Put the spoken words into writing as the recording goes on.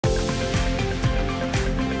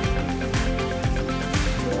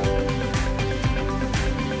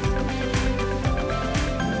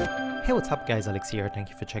Hey, what's up guys, Alex here. Thank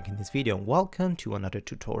you for checking this video and welcome to another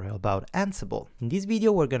tutorial about Ansible. In this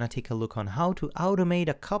video we're gonna take a look on how to automate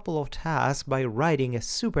a couple of tasks by writing a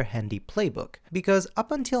super handy playbook. Because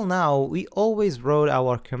up until now we always wrote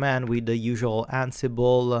our command with the usual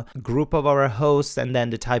Ansible group of our hosts and then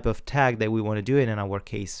the type of tag that we want to do it, in our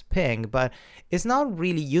case ping, but it's not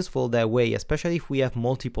really useful that way, especially if we have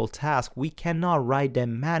multiple tasks. We cannot write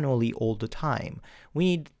them manually all the time. We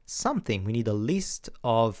need something, we need a list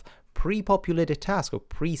of pre-populated tasks or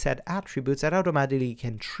preset attributes that automatically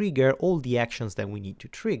can trigger all the actions that we need to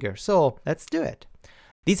trigger. So let's do it.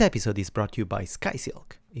 This episode is brought to you by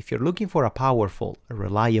SkySilk. If you're looking for a powerful,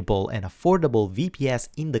 reliable, and affordable VPS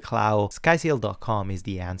in the cloud, SkySilk.com is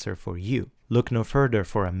the answer for you. Look no further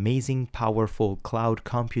for amazing, powerful cloud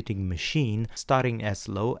computing machine starting as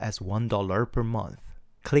low as $1 per month.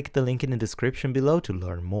 Click the link in the description below to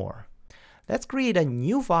learn more. Let's create a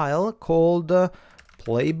new file called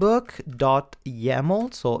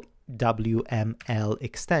playbook.yaml, so WML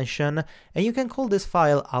extension, and you can call this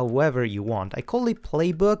file however you want. I call it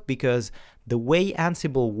playbook because the way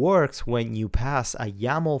Ansible works, when you pass a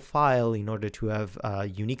YAML file in order to have a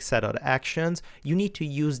unique set of actions, you need to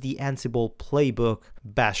use the Ansible playbook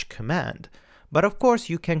bash command. But of course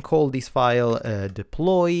you can call this file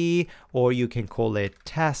deploy, or you can call it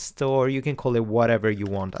test, or you can call it whatever you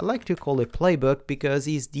want. I like to call it playbook because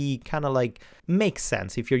it's the kind of like makes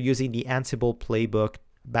sense. If you're using the Ansible playbook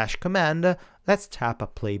bash command, let's tap a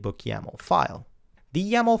playbook YAML file.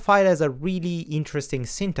 The YAML file has a really interesting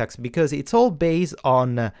syntax because it's all based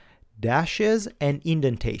on dashes and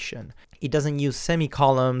indentation. It doesn't use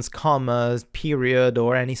semicolons, commas, period,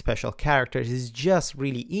 or any special characters. It's just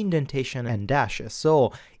really indentation and dashes.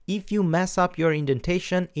 So if you mess up your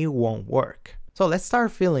indentation, it won't work. So let's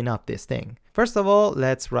start filling up this thing. First of all,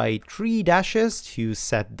 let's write 3 dashes to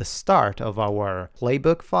set the start of our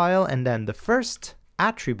playbook file, and then the first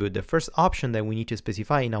attribute, the first option that we need to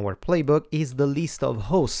specify in our playbook is the list of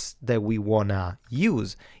hosts that we wanna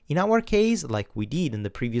use. In our case, like we did in the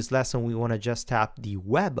previous lesson, we wanna just tap the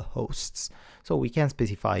web hosts. So we can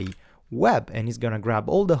specify web, and it's gonna grab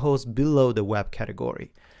all the hosts below the web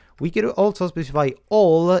category. We could also specify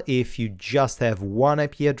all if you just have one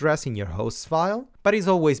IP address in your hosts file, but it's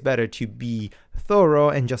always better to be thorough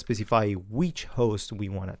and just specify which host we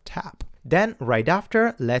wanna tap. Then right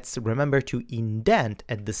after, let's remember to indent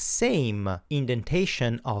at the same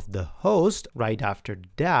indentation of the host. Right after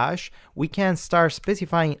dash, we can start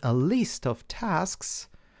specifying a list of tasks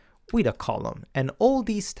with a column, and all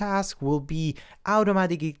these tasks will be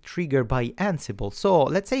automatically triggered by Ansible. So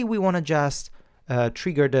let's say we want to just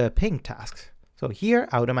trigger the ping tasks. So here,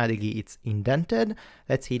 automatically it's indented.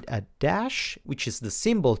 Let's hit a dash, which is the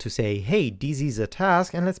symbol to say, hey, this is a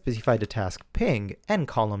task, and let's specify the task ping and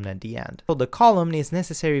column at the end. So the column is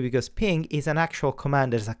necessary because ping is an actual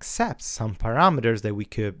command that accepts some parameters that we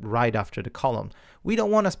could write after the column. We don't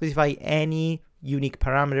want to specify any unique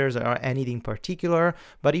parameters or anything particular,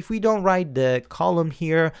 but if we don't write the column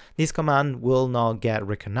here, this command will not get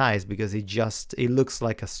recognized because it looks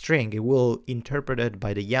like a string. It will interpret it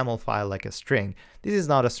by the YAML file like a string. This is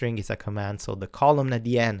not a string, it's a command, so the column at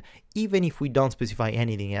the end, even if we don't specify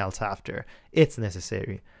anything else after, it's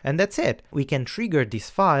necessary. And that's it. We can trigger this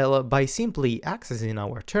file by simply accessing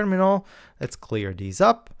our terminal. Let's clear these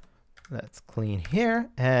up. Let's clean here,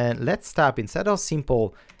 and let's tap, instead of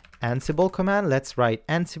simple Ansible command, let's write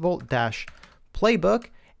Ansible-playbook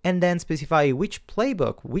and then specify which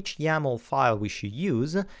playbook, which YAML file we should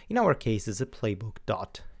use. In our case, it's a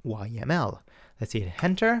playbook.yml. Let's hit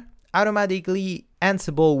enter. Automatically,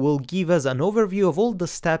 Ansible will give us an overview of all the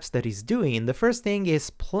steps that it's doing. And the first thing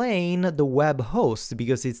is playing the web host,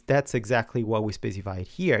 because that's exactly what we specified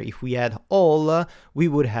here. If we had all, we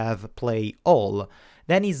would have play all.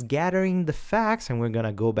 Then it's gathering the facts, and we're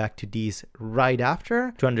gonna go back to these right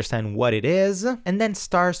after to understand what it is, and then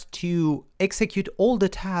starts to execute all the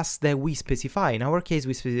tasks that we specify. In our case,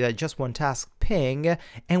 we specify just one task, ping,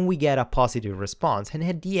 and we get a positive response. And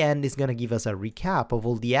at the end, it's gonna give us a recap of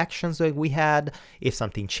all the actions that we had, if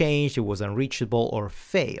something changed, it was unreachable or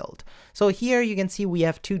failed. So here you can see we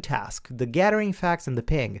have 2 tasks, the gathering facts and the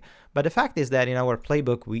ping. But the fact is that in our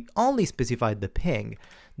playbook, we only specified the ping.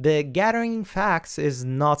 The gathering facts is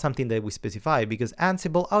not something that we specify because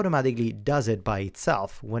Ansible automatically does it by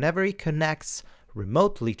itself. Whenever it connects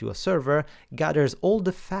remotely to a server, gathers all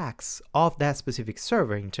the facts of that specific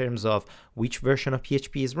server in terms of which version of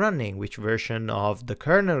PHP is running, which version of the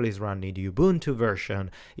kernel is running, the Ubuntu version,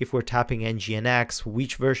 if we're tapping nginx,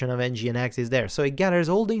 which version of nginx is there. So it gathers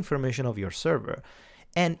all the information of your server.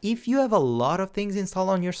 And if you have a lot of things installed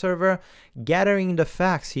on your server, gathering the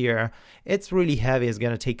facts here, it's really heavy. It's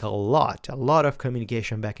going to take a lot of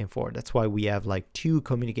communication back and forth. That's why we have like two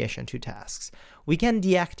tasks. We can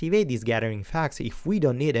deactivate these gathering facts if we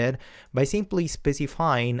don't need it by simply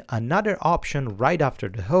specifying another option right after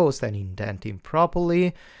the host and indenting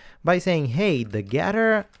properly by saying, hey, the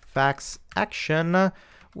gather facts action,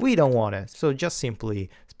 we don't want it. So just simply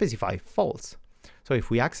specify false. So if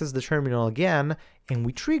we access the terminal again and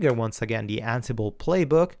we trigger once again the Ansible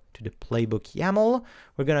playbook to the playbook YAML,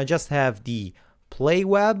 we're gonna just have the play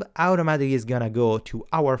web automatically is gonna go to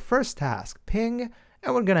our first task, ping,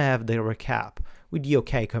 and we're gonna have the recap with the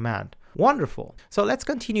OK command. Wonderful. So let's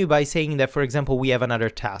continue by saying that, for example, we have another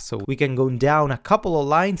task. So we can go down a couple of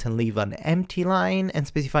lines and leave an empty line and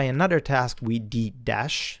specify another task with the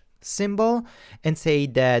dash symbol and say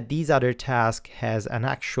that this other task has an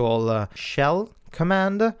actual shell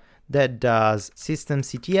command that does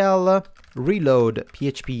systemctl reload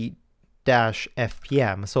php-fpm.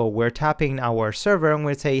 So we're tapping our server and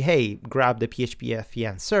we'll say, hey, grab the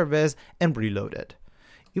php-fpm service and reload it.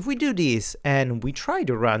 If we do this and we try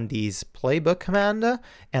to run this playbook command,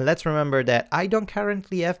 and let's remember that I don't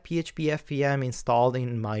currently have php-fpm installed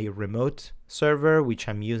in my remote server, which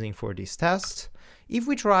I'm using for this test. If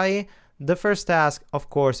we try the first task, of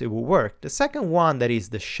course, it will work. The second one, that is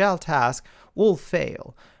the shell task, will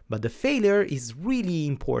fail. But the failure is really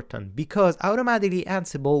important because automatically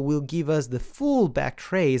Ansible will give us the full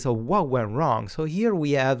backtrace of what went wrong. So here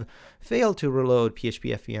we have failed to reload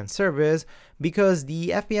php-fpm service because the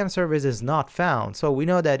fpm service is not found. So we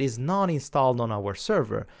know that it's not installed on our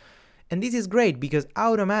server. And this is great because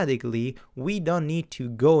automatically we don't need to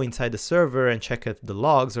go inside the server and check if the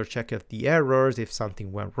logs or check if the errors, if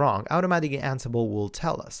something went wrong. Automatically Ansible will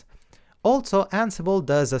tell us. Also, Ansible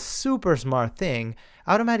does a super smart thing,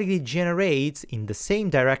 automatically generates in the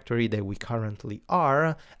same directory that we currently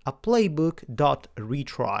are, a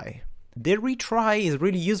playbook.retry. The retry is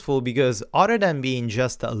really useful because other than being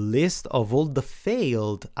just a list of all the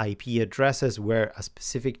failed IP addresses where a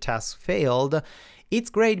specific task failed,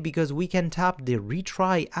 it's great because we can tap the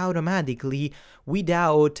retry automatically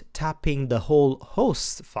without tapping the whole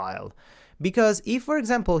host file. Because if, for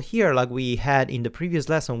example, here, like we had in the previous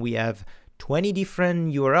lesson, we have 20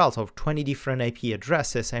 different URLs of 20 different IP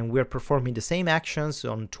addresses, and we're performing the same actions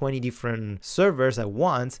on 20 different servers at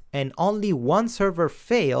once, and only one server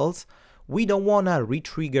fails, we don't want to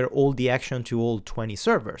retrigger all the action to all 20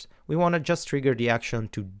 servers. We want to just trigger the action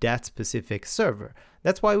to that specific server.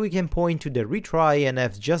 That's why we can point to the retry and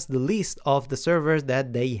have just the list of the servers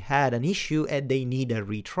that they had an issue and they need a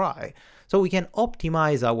retry. So we can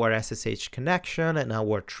optimize our SSH connection and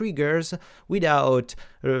our triggers without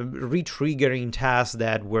retriggering tasks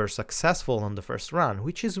that were successful on the first run,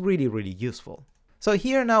 which is really, really useful. So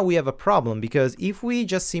here now we have a problem because if we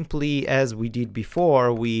just simply, as we did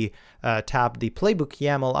before, we tap the playbook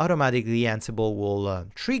YAML, automatically Ansible will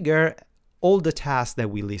trigger all the tasks that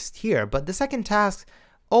we list here. But the second task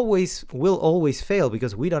will always fail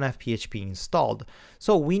because we don't have PHP installed.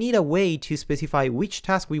 So we need a way to specify which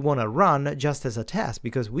task we want to run just as a test,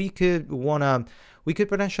 because we could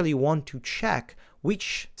potentially want to check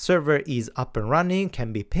which server is up and running,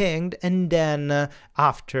 can be pinged, and then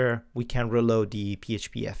after we can reload the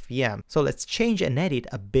php-fpm. So let's change and edit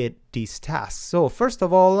a bit these tasks. So first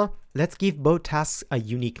of all, let's give both tasks a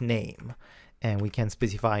unique name. And we can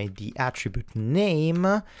specify the attribute name,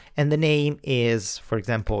 and the name is, for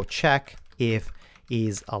example, check if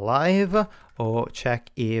is alive, or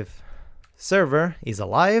check if server is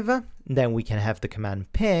alive. Then we can have the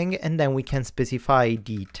command ping, and then we can specify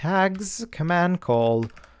the tags command call,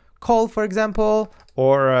 for example,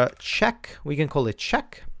 or check. We can call it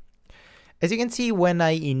check. As you can see, when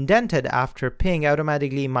I indented after ping,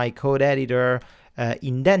 automatically my code editor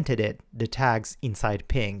indented the tags inside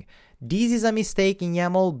ping. This is a mistake in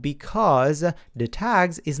YAML because the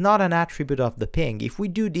tags is not an attribute of the ping. If we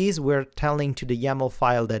do this, we're telling to the YAML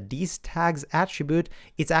file that this tags attribute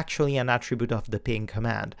is actually an attribute of the ping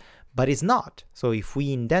command, but it's not. So if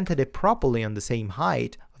we indented it properly on the same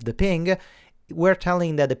height of the ping, we're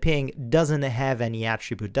telling that the ping doesn't have any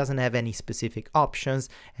attribute, doesn't have any specific options,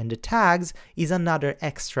 and the tags is another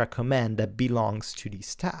extra command that belongs to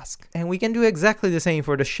this task. And we can do exactly the same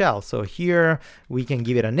for the shell. So here we can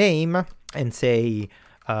give it a name and say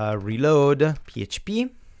reload PHP,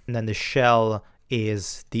 and then the shell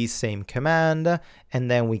is the same command, and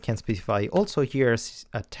then we can specify also here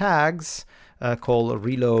tags called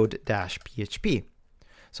reload-php.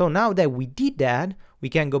 So now that we did that, we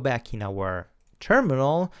can go back in our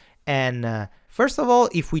terminal and First of all,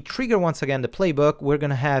 if we trigger once again the playbook, we're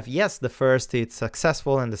gonna have, yes, the first it's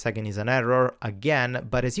successful and the second is an error again,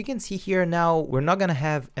 but as you can see here now, we're not gonna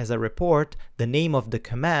have as a report the name of the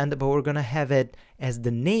command, but we're gonna have it as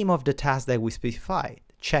the name of the task that we specified.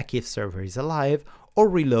 Check if server is alive or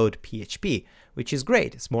reload PHP, which is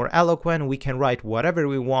great. It's more eloquent. We can write whatever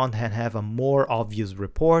we want and have a more obvious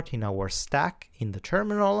report in our stack in the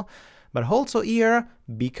terminal. But also here,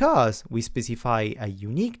 because we specify a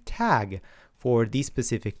unique tag for these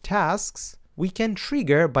specific tasks, we can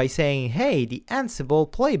trigger by saying, hey, the Ansible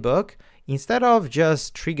playbook, instead of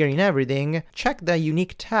just triggering everything, check the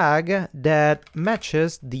unique tag that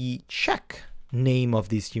matches the check name of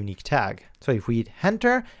this unique tag. So if we hit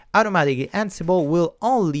enter, automatically Ansible will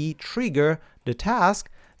only trigger the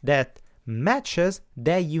task that matches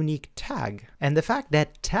that unique tag. And the fact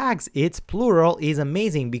that tags, it's plural, is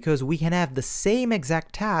amazing because we can have the same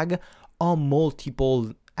exact tag on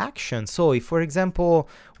multiple actions. So if, for example,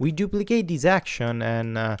 we duplicate this action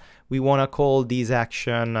and we want to call this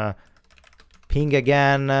action ping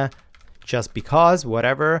again, just because,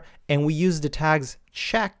 whatever, and we use the tags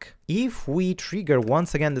check, if we trigger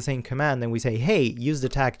once again the same command and we say, hey, use the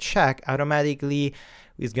tag check, automatically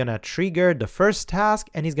it's gonna trigger the first task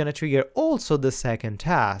and it's gonna trigger also the second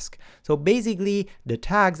task. So basically the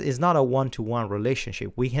tags is not a one-to-one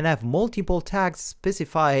relationship. We can have multiple tags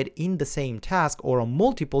specified in the same task or on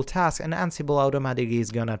multiple tasks, and Ansible automatically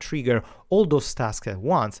is gonna trigger all those tasks at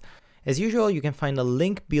once. As usual, you can find a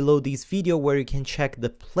link below this video where you can check the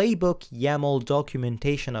Playbook YAML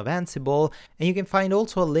documentation of Ansible, and you can find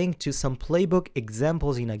also a link to some Playbook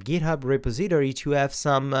examples in a GitHub repository to have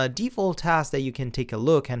some default tasks that you can take a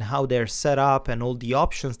look and how they're set up and all the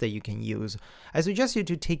options that you can use. I suggest you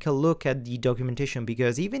to take a look at the documentation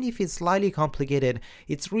because even if it's slightly complicated,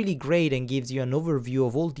 it's really great and gives you an overview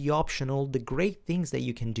of all the options, all the great things that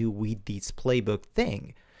you can do with this Playbook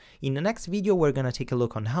thing. In the next video, we're going to take a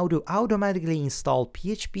look on how to automatically install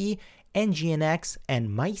PHP, Nginx, and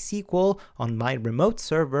MySQL on my remote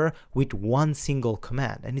server with one single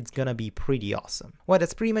command, and it's going to be pretty awesome. Well,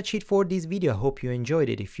 that's pretty much it for this video. I hope you enjoyed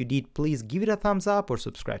it. If you did, please give it a thumbs up or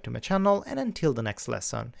subscribe to my channel, and until the next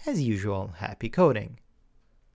lesson, as usual, happy coding!